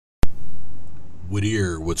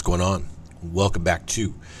Whittier, what's going on? Welcome back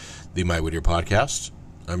to the My Whittier podcast.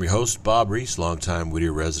 I'm your host, Bob Reese, longtime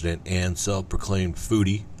Whittier resident and self-proclaimed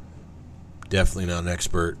foodie. Definitely not an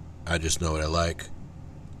expert. I just know what I like.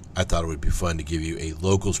 I thought it would be fun to give you a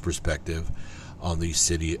local's perspective on the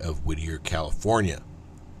city of Whittier, California.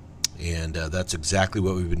 And that's exactly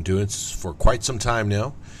what we've been doing for quite some time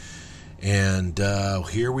now. And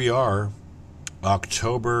here we are,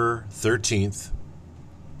 October 13th.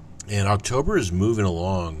 And October is moving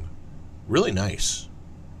along really nice.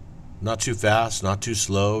 Not too fast, not too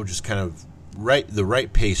slow, just kind of the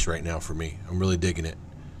right pace right now for me. I'm really digging it.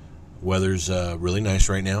 Weather's really nice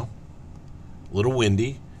right now. A little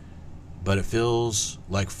windy, but it feels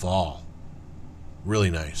like fall.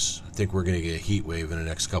 Really nice. I think we're going to get a heat wave in the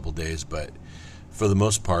next couple days, but for the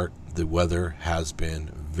most part, the weather has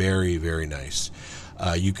been very, very nice.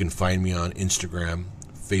 You can find me on Instagram,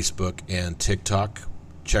 Facebook, and TikTok.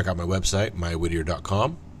 Check out my website,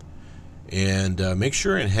 mywhittier.com, and make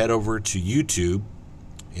sure and head over to YouTube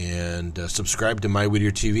and subscribe to My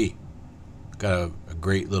Whittier TV. Got a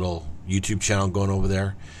great little YouTube channel going over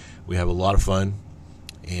there. We have a lot of fun,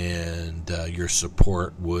 and your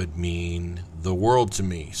support would mean the world to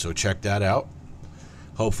me. So check that out.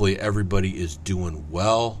 Hopefully everybody is doing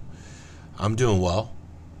well. I'm doing well.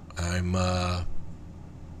 I'm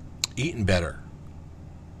eating better.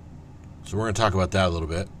 So we're going to talk about that a little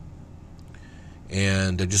bit.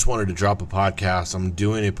 And I just wanted to drop a podcast. I'm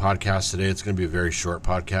doing a podcast today. It's going to be a very short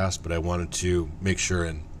podcast, but I wanted to make sure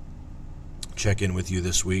and check in with you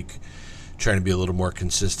this week. Trying to be a little more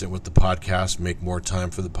consistent with the podcast, make more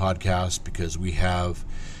time for the podcast, because we have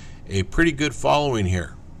a pretty good following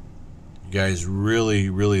here. You guys really,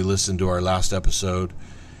 really listened to our last episode,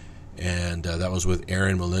 and that was with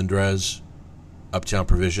Aaron Melendrez, Uptown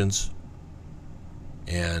Provisions.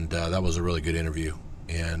 And that was a really good interview.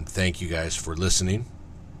 And thank you guys for listening.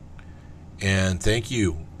 And thank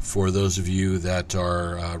you for those of you that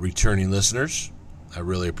are returning listeners. I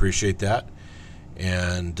really appreciate that.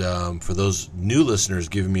 And for those new listeners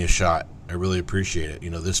giving me a shot, I really appreciate it. You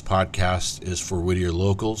know, this podcast is for Whittier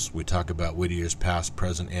locals. We talk about Whittier's past,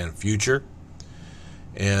 present, and future.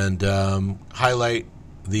 And highlight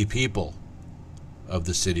the people of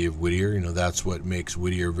the city of Whittier. You know, that's what makes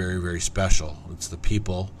Whittier very, very special. It's the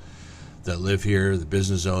people that live here, the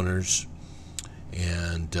business owners,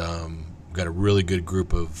 and we've got a really good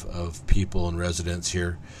group of people and residents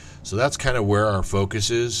here. So that's kind of where our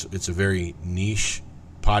focus is. It's a very niche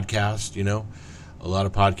podcast, you know. A lot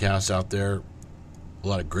of podcasts out there, a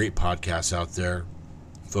lot of great podcasts out there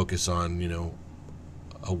focus on, you know,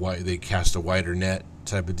 they cast a wider net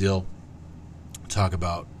type of deal, talk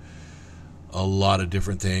about a lot of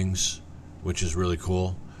different things, which is really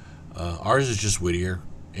cool. Ours is just Whittier,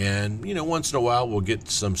 and you know, once in a while we'll get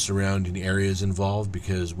some surrounding areas involved,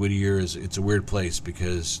 because Whittier it's a weird place,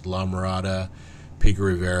 because La Mirada, Pico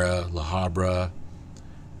Rivera, La Habra,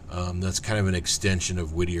 that's kind of an extension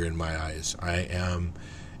of Whittier in my eyes. I am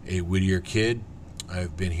a Whittier kid.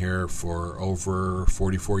 I've been here for over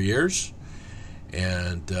 44 years.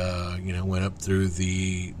 And, you know, went up through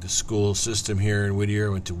the school system here in Whittier. I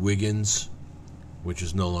went to Wiggins, which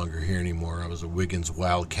is no longer here anymore. I was a Wiggins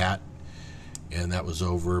Wildcat, and that was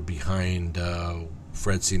over behind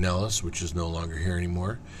Fred C. Nellis, which is no longer here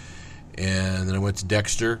anymore. And then I went to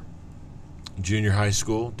Dexter Junior High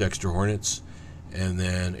School, Dexter Hornets, and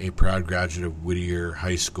then a proud graduate of Whittier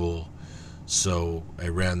High School. So I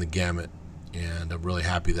ran the gamut, and I'm really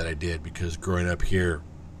happy that I did, because growing up here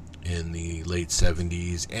in the late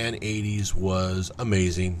 70s and 80s was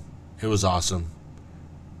amazing. It was awesome.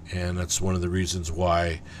 And that's one of the reasons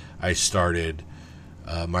why I started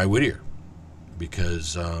My Whittier,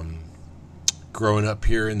 because growing up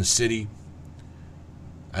here in the city,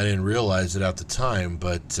 I didn't realize it at the time,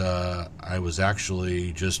 but I was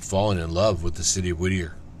actually just falling in love with the city of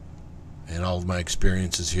Whittier and all of my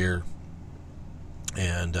experiences here.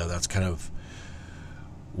 And that's kind of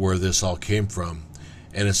where this all came from.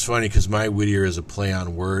 And it's funny, because My Whittier is a play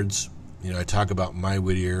on words. You know, I talk about My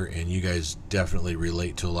Whittier, and you guys definitely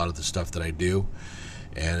relate to a lot of the stuff that I do.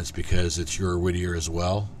 And it's because it's your Whittier as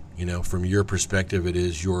well. You know, from your perspective, it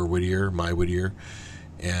is your Whittier, My Whittier.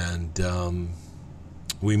 And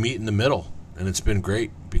we meet in the middle. And it's been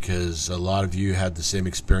great, because a lot of you had the same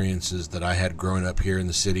experiences that I had growing up here in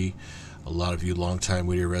the city. A lot of you longtime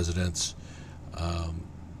Whittier residents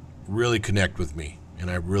really connect with me.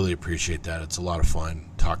 And I really appreciate that. It's a lot of fun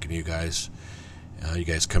talking to you guys. You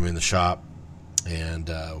guys come in the shop, and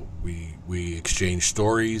we exchange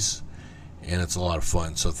stories, and it's a lot of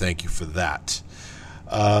fun. So thank you for that.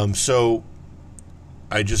 So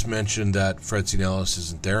I just mentioned that Fred Ellis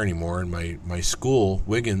isn't there anymore, and my school,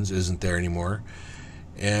 Wiggins, isn't there anymore.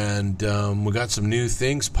 And we got some new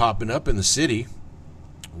things popping up in the city.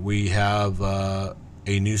 We have a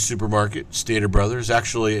new supermarket, Stater Brothers,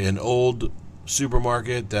 actually an old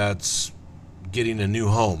supermarket that's getting a new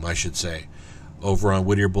home, I should say, over on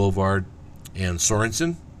Whittier Boulevard and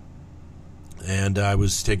Sorensen. And I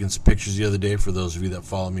was taking some pictures the other day for those of you that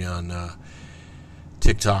follow me on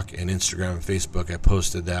TikTok and Instagram and Facebook. I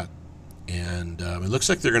posted that. And it looks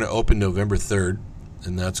like they're going to open November 3rd,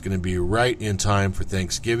 and that's going to be right in time for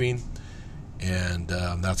Thanksgiving. And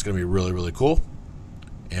that's going to be really, really cool.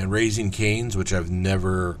 And Raising Cane's, which I've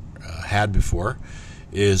never had before,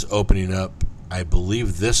 is opening up, I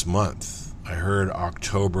believe, this month. I heard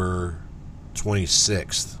October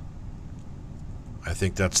 26th. I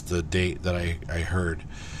think that's the date that I heard.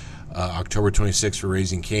 October 26th for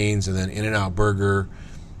Raising Cane's, and then In-N-Out Burger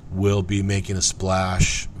will be making a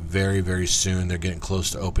splash very, very soon. They're getting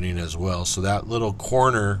close to opening as well. So that little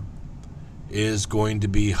corner is going to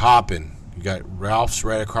be hopping. You got Ralph's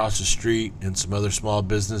right across the street and some other small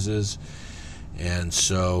businesses. And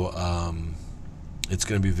so it's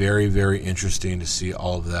going to be very, very interesting to see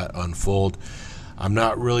all of that unfold. I'm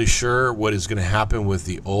not really sure what is going to happen with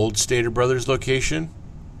the old Stater Brothers location.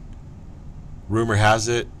 Rumor has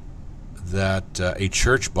it that a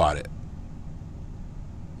church bought it.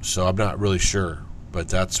 So I'm not really sure, but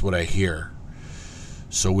that's what I hear.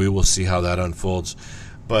 So we will see how that unfolds.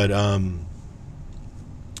 But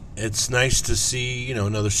it's nice to see,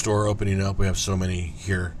 another store opening up. We have so many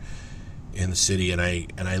here in the city, and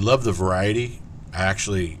I love the variety. I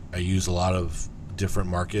use a lot of different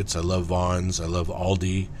markets. I love Vons, I love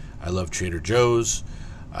Aldi, I love Trader Joe's,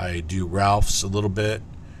 I do Ralph's a little bit,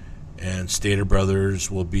 and Stater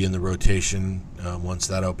Brothers will be in the rotation once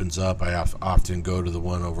that opens up. I often go to the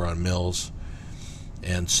one over on Mills.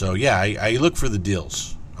 And so, yeah, I look for the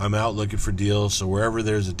deals. I'm out looking for deals, so wherever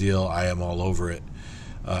there's a deal, I am all over it.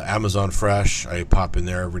 Amazon Fresh, I pop in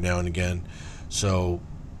there every now and again. So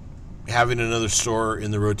having another store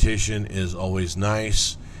in the rotation is always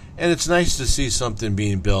nice. And it's nice to see something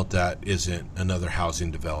being built that isn't another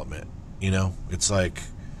housing development. It's like,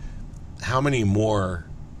 how many more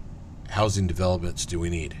housing developments do we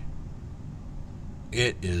need?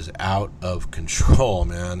 It is out of control,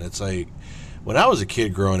 man. It's like, when I was a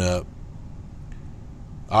kid growing up,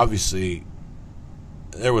 obviously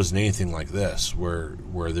there wasn't anything like this where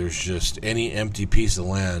there's just any empty piece of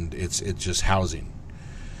land, it's just housing.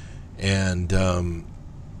 And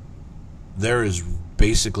there is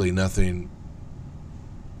basically nothing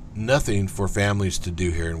for families to do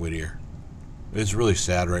here in Whittier. It's really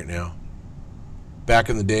sad right now. Back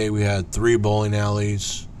in the day, we had 3 bowling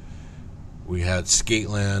alleys. We had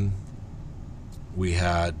Skateland. We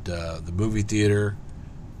had the movie theater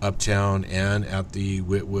uptown and at the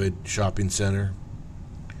Whitwood Shopping Center.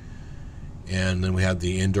 And then we had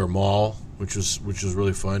the indoor mall, which was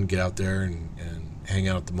really fun. Get out there and hang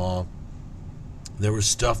out at the mall. There was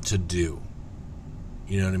stuff to do.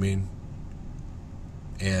 You know what I mean?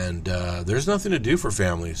 And there's nothing to do for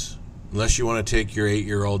families unless you want to take your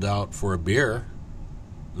 8-year-old out for a beer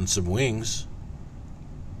and some wings.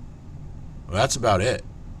 Well, that's about it.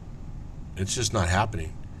 It's just not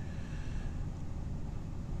happening.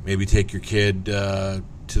 Maybe take your kid to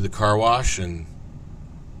the car wash and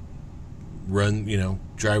run,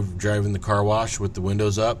 drive in the car wash with the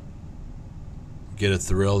windows up. Get a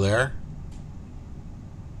thrill there.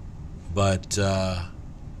 But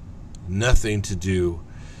nothing to do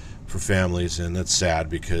for families, and that's sad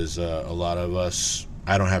because a lot of us,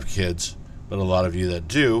 I don't have kids, but a lot of you that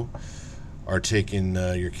do are taking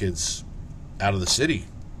your kids out of the city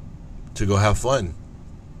to go have fun.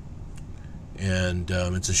 And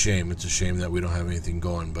it's a shame. It's a shame that we don't have anything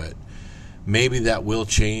going, but maybe that will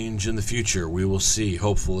change in the future. We will see,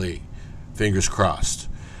 hopefully. Fingers crossed.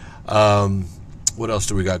 What else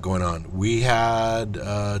do we got going on? We had,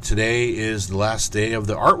 today is the last day of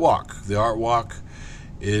the Art Walk. The Art Walk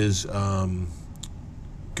is going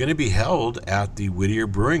to be held at the Whittier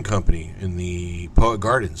Brewing Company in the Poet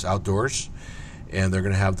Gardens outdoors. And they're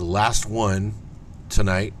going to have the last one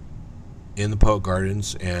tonight in the Poet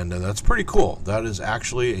Gardens, and that's pretty cool. That is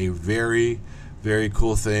actually a very, very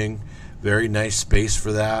cool thing. Very nice space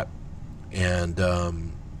for that, and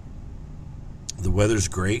the weather's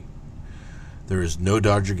great. There is no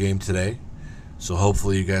Dodger game today, so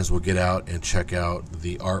hopefully you guys will get out and check out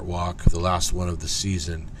the Art Walk, the last one of the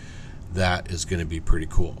season. That is going to be pretty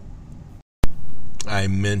cool. I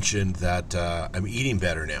mentioned that I'm eating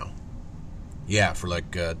better now. Yeah, for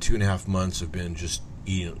like 2.5 months I've been just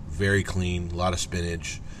eating very clean, a lot of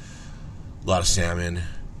spinach, a lot of salmon,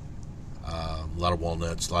 a lot of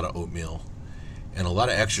walnuts, a lot of oatmeal, and a lot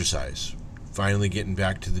of exercise. Finally getting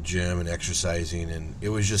back to the gym and exercising, and it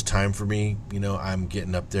was just time for me. I'm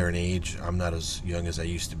getting up there in age. I'm not as young as I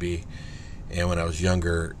used to be. And when I was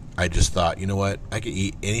younger, I just thought, you know what? I could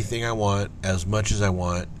eat anything I want, as much as I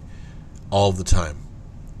want, all of the time.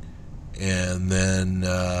 And then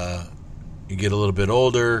you get a little bit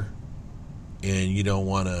older, and you don't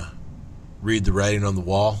want to read the writing on the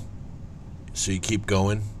wall, so you keep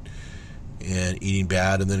going and eating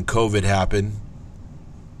bad. And then COVID happened,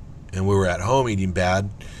 and we were at home eating bad.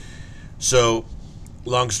 So,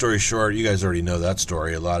 long story short, you guys already know that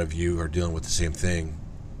story. A lot of you are dealing with the same thing.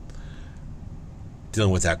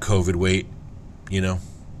 Dealing with that COVID weight,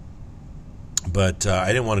 But I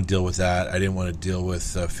didn't want to deal with that. I didn't want to deal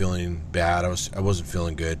with feeling bad. I wasn't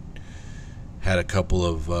feeling good. Had a couple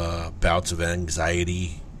of bouts of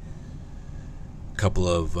anxiety. A couple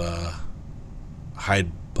of high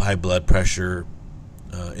blood pressure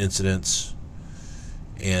incidents.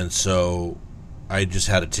 And so I just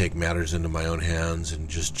had to take matters into my own hands and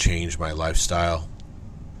just change my lifestyle.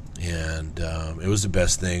 And it was the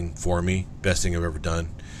best thing for me, best thing I've ever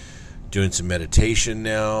done. Doing some meditation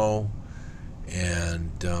now,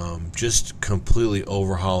 and just completely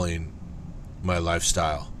overhauling my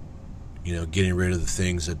lifestyle. Getting rid of the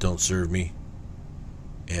things that don't serve me,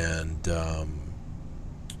 and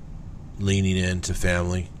leaning into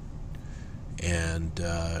family, and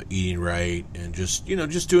eating right, and just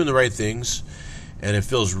doing the right things. And it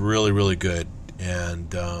feels really, really good.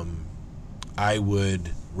 And I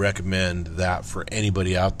would recommend that for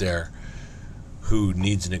anybody out there who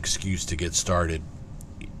needs an excuse to get started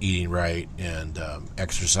eating right and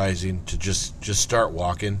exercising, to just start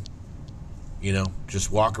walking.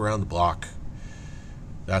 Just walk around the block.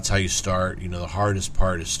 That's how you start. The hardest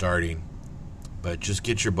part is starting, but just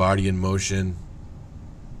get your body in motion,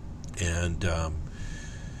 and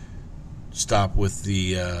stop with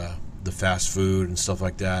the fast food and stuff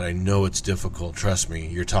like that. I know it's difficult. Trust me.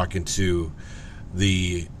 You're talking to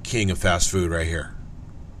the king of fast food right here.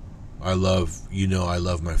 I love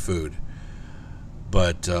my food,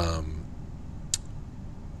 but I'm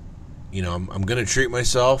gonna treat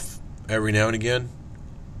myself every now and again,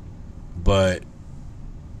 but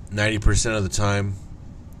 90% of the time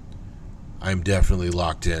I'm definitely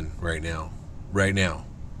locked in right now,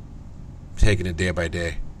 taking it day by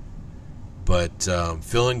day, but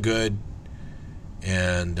feeling good,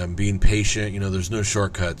 and I'm being patient. There's no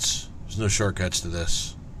shortcuts. There's no shortcuts to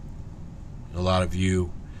this. A lot of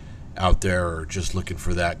you out there are just looking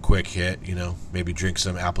for that quick hit, maybe drink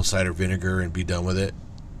some apple cider vinegar and be done with it.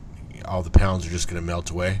 All the pounds are just going to melt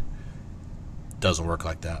away. Doesn't work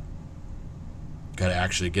like that. Got to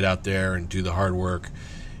actually get out there and do the hard work,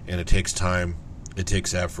 and it takes time, it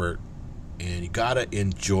takes effort, and you got to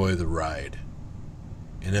enjoy the ride.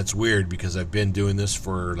 And that's weird, because I've been doing this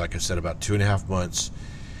for, like I said, about 2.5 months,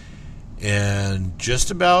 and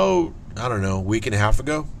just about, a week and a half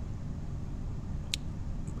ago,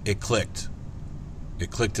 it clicked. It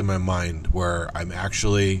clicked in my mind where I'm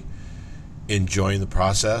actually enjoying the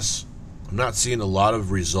process. I'm not seeing a lot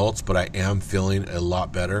of results, but I am feeling a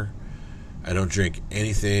lot better. I don't drink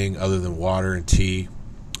anything other than water and tea.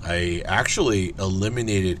 I actually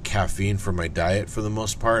eliminated caffeine from my diet for the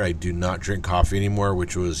most part. I do not drink coffee anymore,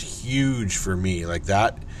 which was huge for me. Like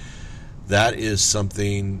that is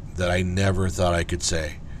something that I never thought I could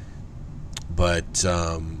say. But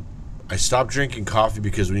I stopped drinking coffee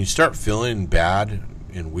because when you start feeling bad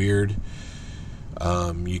and weird,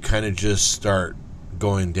 you kind of just start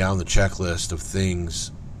going down the checklist of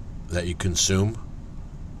things that you consume.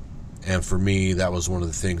 And for me, that was one of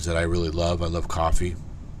the things that I really love. I love coffee.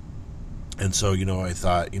 And so, I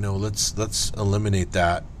thought, let's eliminate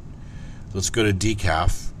that. Let's go to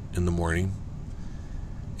decaf in the morning.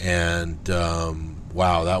 And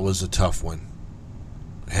wow, that was a tough one.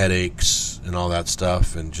 Headaches and all that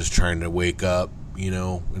stuff, and just trying to wake up,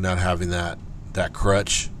 and not having that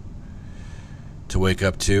crutch to wake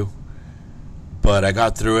up to. But I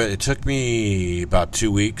got through it. It took me about 2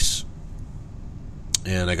 weeks,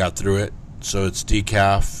 and I got through it. So it's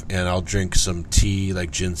decaf, and I'll drink some tea, like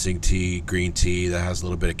ginseng tea, green tea, that has a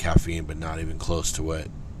little bit of caffeine, but not even close to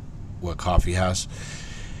what coffee has.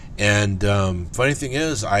 And funny thing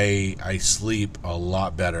is, I sleep a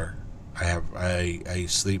lot better. I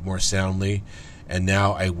sleep more soundly, and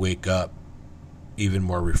now I wake up even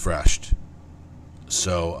more refreshed.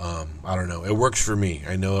 So I don't know. It works for me.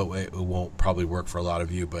 I know it won't probably work for a lot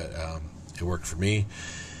of you, but it worked for me.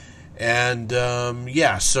 And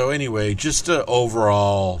yeah. So anyway, just an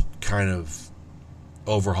overall kind of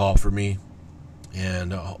overhaul for me,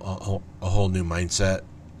 and a whole new mindset,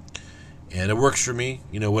 and it works for me.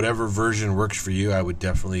 Whatever version works for you, I would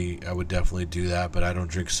definitely do that. But I don't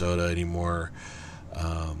drink soda anymore.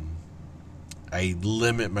 I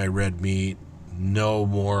limit my red meat. No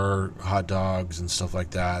more hot dogs and stuff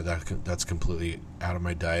like that. That's completely out of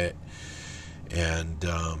my diet. And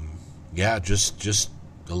just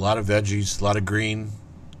a lot of veggies, a lot of green,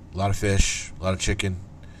 a lot of fish, a lot of chicken,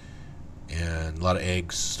 and a lot of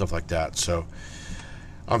eggs, stuff like that. So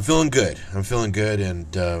I'm feeling good.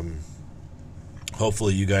 And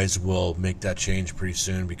hopefully you guys will make that change pretty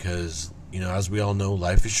soon, because as we all know,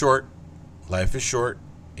 life is short,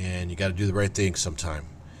 and you got to do the right thing sometime.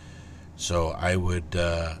 So I would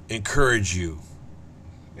encourage you.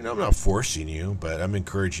 I'm not forcing you, but I'm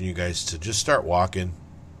encouraging you guys to just start walking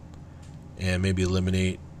and maybe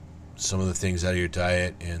eliminate some of the things out of your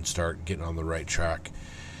diet and start getting on the right track.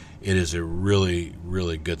 It is a really,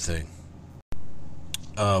 really good thing.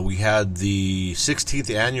 We had the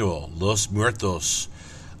 16th annual Los Muertos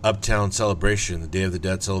Uptown celebration, the Day of the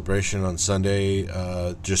Dead celebration on Sunday,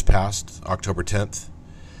 just past October 10th.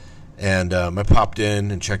 And I popped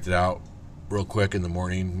in and checked it out real quick in the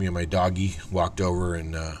morning. Me and my doggy walked over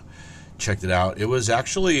and checked it out. It was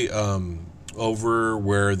actually over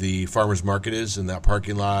where the farmer's market is, in that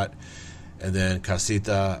parking lot. And then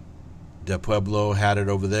Casita de Pueblo had it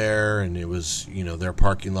over there, and it was, their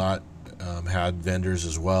parking lot had vendors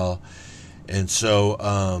as well. And so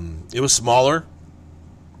it was smaller,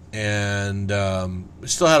 and it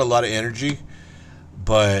still had a lot of energy,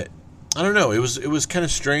 but I don't know. It was kind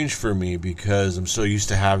of strange for me, because I'm so used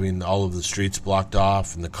to having all of the streets blocked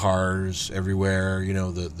off and the cars everywhere,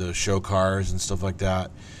 the show cars and stuff like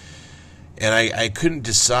that. And I couldn't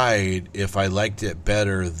decide if I liked it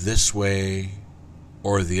better this way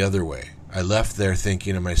or the other way. I left there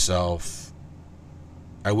thinking to myself,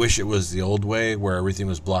 I wish it was the old way, where everything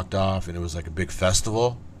was blocked off and it was like a big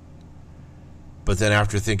festival. But then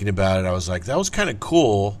after thinking about it, I was like, that was kind of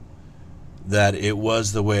cool that it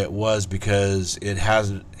was the way it was, because it has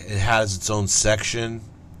its own section,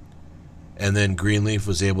 and then Greenleaf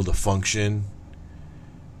was able to function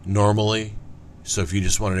normally. So if you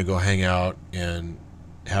just wanted to go hang out and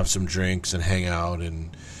have some drinks and hang out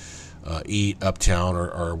and eat uptown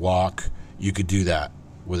or walk, you could do that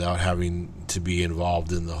without having to be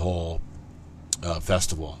involved in the whole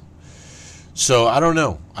festival. So I don't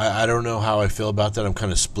know. I don't know how I feel about that. I'm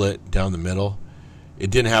kind of split down the middle. It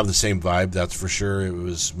didn't have the same vibe, that's for sure. It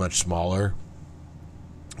was much smaller.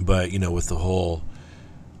 But, with the whole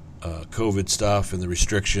COVID stuff and the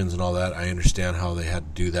restrictions and all that, I understand how they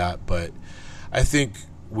had to do that. But I think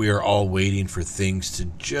we are all waiting for things to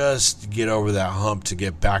just get over that hump, to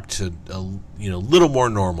get back to a little more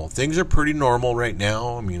normal. Things are pretty normal right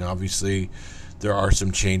now. I mean, obviously there are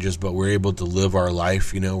some changes, but we're able to live our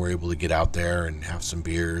life. We're able to get out there and have some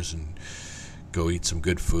beers and go eat some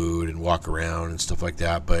good food and walk around and stuff like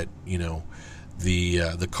that. But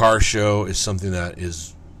the car show is something that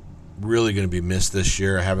is really going to be missed this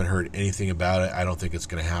year. I haven't heard anything about it. I don't think it's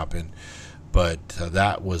going to happen, but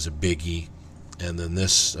that was a biggie. And then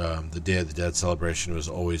this the Day of the Dead celebration was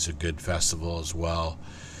always a good festival as well.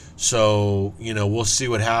 So we'll see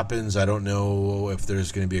what happens. I don't know if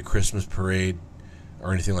there's going to be a Christmas parade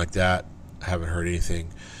or anything like that. I haven't heard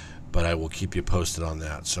anything, but I will keep you posted on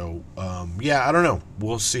that. So, I don't know.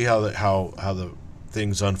 We'll see how the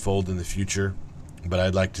things unfold in the future. But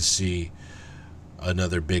I'd like to see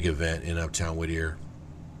another big event in Uptown Whittier,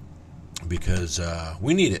 because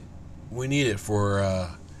we need it. We need it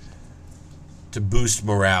to boost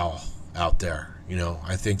morale out there.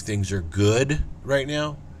 I think things are good right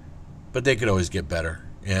now, but they could always get better.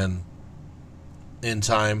 And in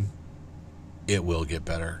time, it will get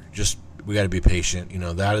better. Just we got to be patient.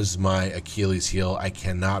 That is my Achilles heel. I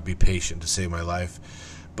cannot be patient to save my life.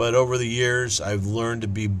 But over the years, I've learned to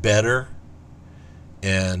be better,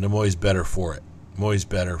 and I'm always better for it. I'm always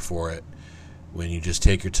better for it when you just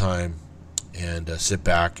take your time and sit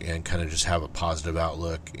back and kind of just have a positive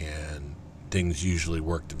outlook, and things usually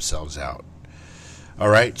work themselves out. All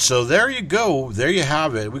right, so there you go. There you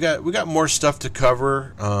have it. We got more stuff to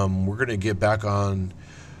cover. We're going to get back on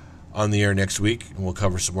the air next week, and we'll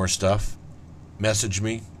cover some more stuff. Message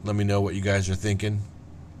me. Let me know what you guys are thinking.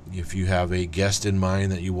 If you have a guest in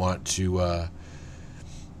mind that you want to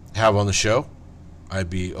have on the show, I'd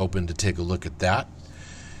be open to take a look at that.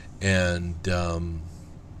 And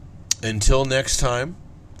until next time,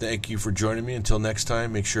 thank you for joining me. Until next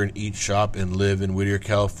time, make sure and eat, shop, and live in Whittier,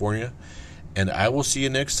 California. And I will see you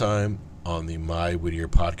next time on the My Whittier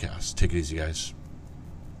podcast. Take it easy, guys.